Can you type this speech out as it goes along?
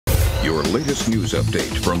your latest news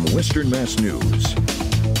update from Western Mass News.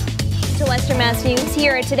 To Western Mass News,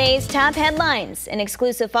 here are today's top headlines. An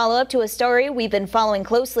exclusive follow-up to a story we've been following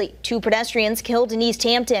closely. 2 pedestrians killed in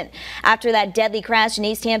Easthampton. After that deadly crash in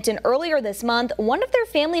Easthampton earlier this month, one of their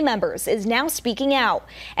family members is now speaking out.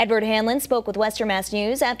 Edward Hanlon spoke with Western Mass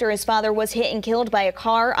News after his father was hit and killed by a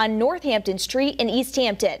car on Northampton Street in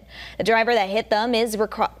Easthampton. The driver that hit them is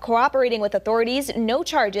cooperating with authorities. No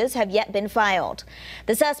charges have yet been filed.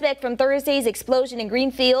 The suspect from Thursday's explosion in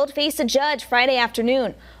Greenfield faced a judge Friday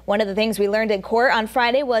afternoon. One of the things we learned in court on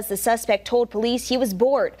Friday was the suspect told police he was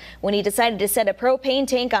bored when he decided to set a propane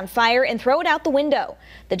tank on fire and throw it out the window.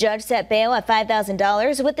 The judge set bail at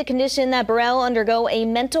 $5,000 with the condition that Burrell undergo a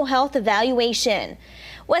mental health evaluation.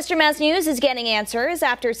 Western Mass News is getting answers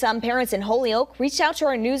after some parents in Holyoke reached out to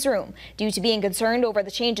our newsroom due to being concerned over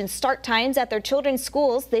the change in start times at their children's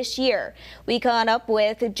schools this year. We caught up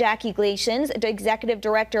with Jackie Glacians, the Executive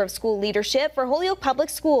Director of School Leadership for Holyoke Public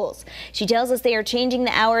Schools. She tells us they are changing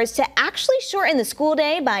the hours to actually shorten the school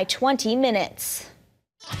day by 20 minutes.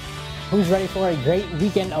 Who's ready for a great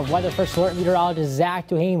weekend of weather? First alert, meteorologist Zack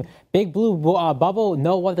Duhaime. Big blue bubble,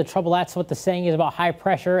 know what the trouble, that's what the saying is about high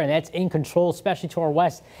pressure, and that's in control, especially to our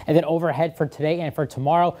west, and then overhead for today and for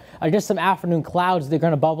tomorrow. Just some afternoon clouds, they're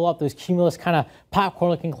going to bubble up, those cumulus kind of popcorn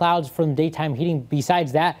looking clouds from daytime heating.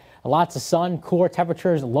 Besides that, lots of sun, cooler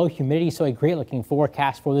temperatures, low humidity, so a great looking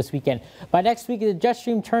forecast for this weekend. By next week, the jet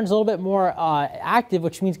stream turns a little bit more active,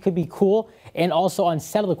 which means it could be cool and also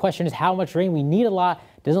unsettled. The question is how much rain. We need a lot.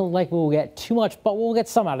 Doesn't look like we'll get too much, but we'll get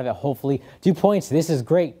some out of it, hopefully. Dew points, this is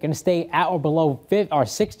great. Going to stay at or below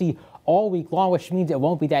 60 all week long, which means it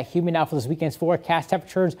won't be that humid. Now for this weekend's forecast,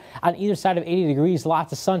 temperatures on either side of 80 degrees,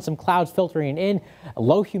 lots of sun, some clouds filtering in,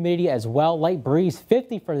 low humidity as well, light breeze,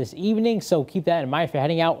 50 for this evening. So keep that in mind if you're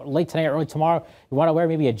heading out late tonight or early tomorrow. You want to wear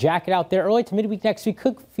maybe a jacket out there. Early to midweek next week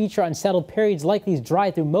could feature unsettled periods. Likely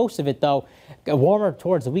dry through most of it, though. Warmer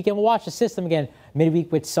towards the weekend. We'll watch the system again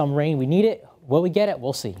midweek with some rain. We need it. Will we get it?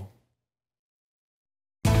 We'll see.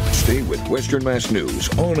 Stay with Western Mass News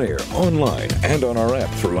on air, online, and on our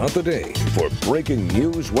app throughout the day for breaking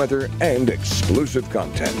news, weather, and exclusive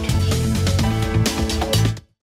content.